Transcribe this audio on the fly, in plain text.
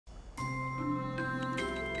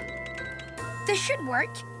This should work,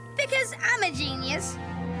 because I'm a genius.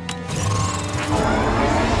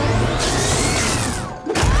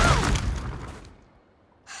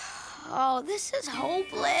 Oh, this is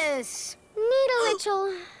hopeless. Need a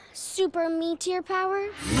little super meteor power?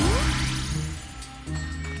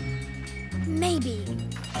 Maybe.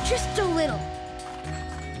 Just a little.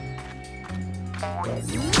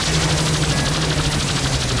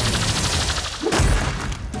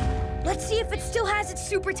 Let's see if it still has its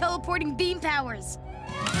super teleporting beam powers.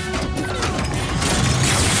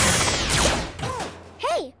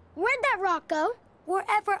 Hey, where'd that rock go?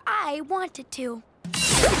 Wherever I wanted to.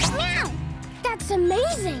 Meow! That's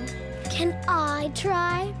amazing. Can I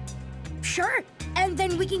try? Sure. And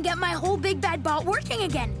then we can get my whole big bad bot working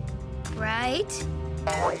again. Right?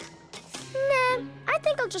 Nah, I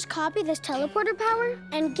think I'll just copy this teleporter power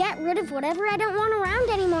and get rid of whatever I don't want around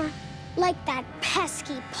anymore. Like that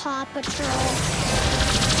pesky Paw Patrol.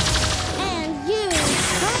 And you.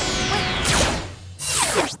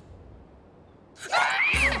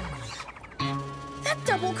 That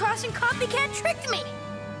double-crossing copycat tricked me.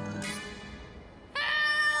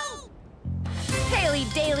 Haley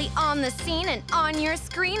Daily on the scene and on your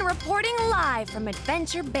screen, reporting live from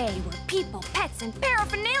Adventure Bay, where people, pets, and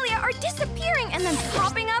paraphernalia are disappearing and then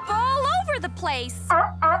popping up all over the place.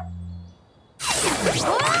 Whoa!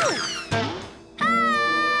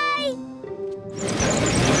 Hi!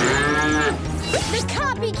 The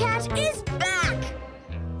copycat is back!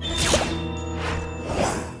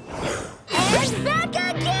 And back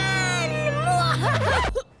again!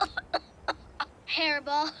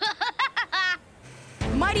 Hairball.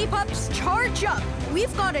 Mighty Pups, charge up!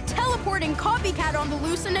 We've got a teleporting copycat on the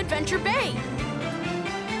loose in Adventure Bay.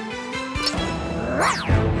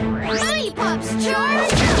 Mighty Pups,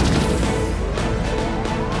 charge up!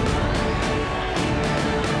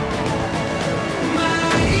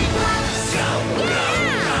 Mighty Pups,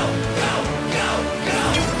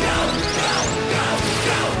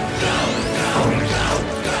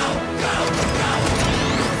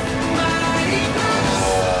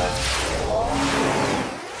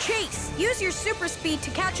 Chase, use your super speed to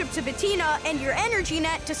catch up to Bettina and your energy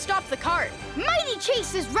net to stop the cart. Mighty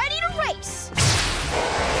Chase is ready to race!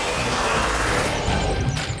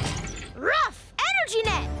 Rough energy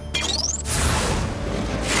net!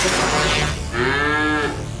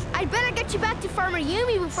 I'd better get you back to Farmer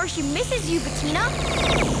Yumi before she misses you, Bettina.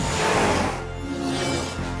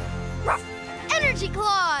 Rough energy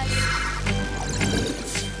claws!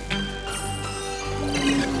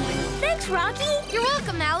 Thanks, Rocky. You're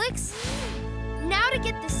welcome, Alex. Now to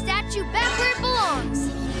get the statue back where it belongs.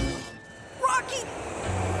 Rocky!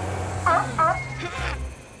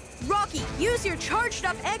 Rocky, use your charged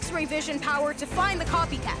up X-ray vision power to find the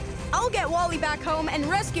copycat. I'll get Wally back home and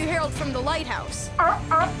rescue Harold from the lighthouse.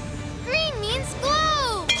 Green means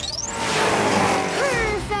glow!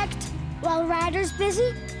 Perfect! While Ryder's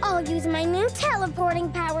busy, I'll use my new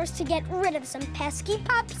teleporting powers to get rid of some pesky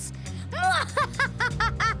pups.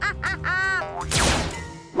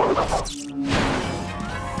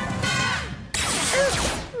 Oops,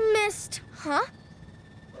 missed. Huh?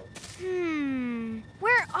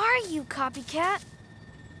 Where are you, Copycat?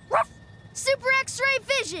 Super X-ray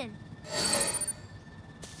vision!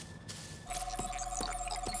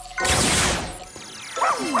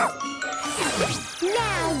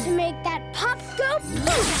 Now to make that pop go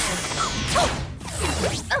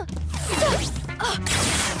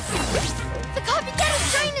The copycat is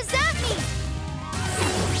trying to zap me!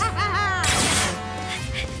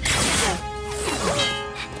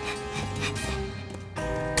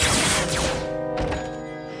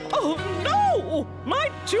 Oh no! My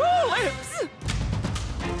tulips!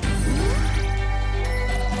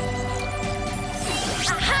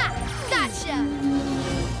 Aha! Gotcha!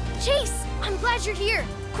 Chase, I'm glad you're here.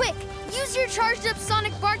 Quick, use your charged up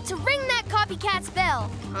sonic bark to ring that copycat's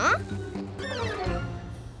bell. Huh?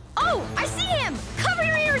 Oh, I see him! Cover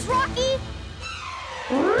your ears, Rocky!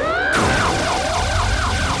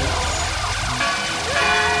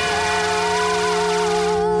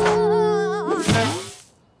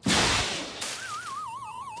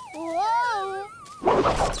 Whoa!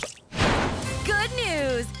 Good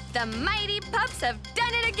news! The Mighty Pups have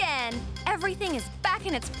done it again! Everything is back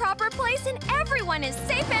in its proper place and everyone is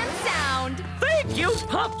safe and sound! Thank you,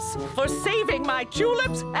 pups, for saving my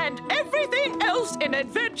tulips and everything else in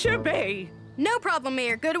Adventure Bay. No problem,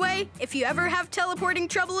 Mayor Goodway. If you ever have teleporting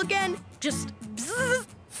trouble again, just bzzz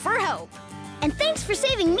for help. And thanks for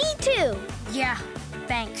saving me, too. Yeah,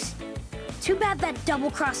 thanks. Too bad that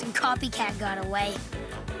double-crossing copycat got away.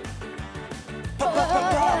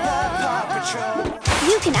 Paw Patrol.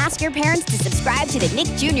 You can ask your parents to subscribe to the Nick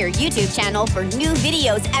Jr. YouTube channel for new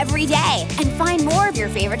videos every day. And find more of your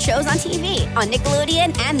favorite shows on TV on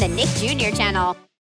Nickelodeon and the Nick Jr. channel.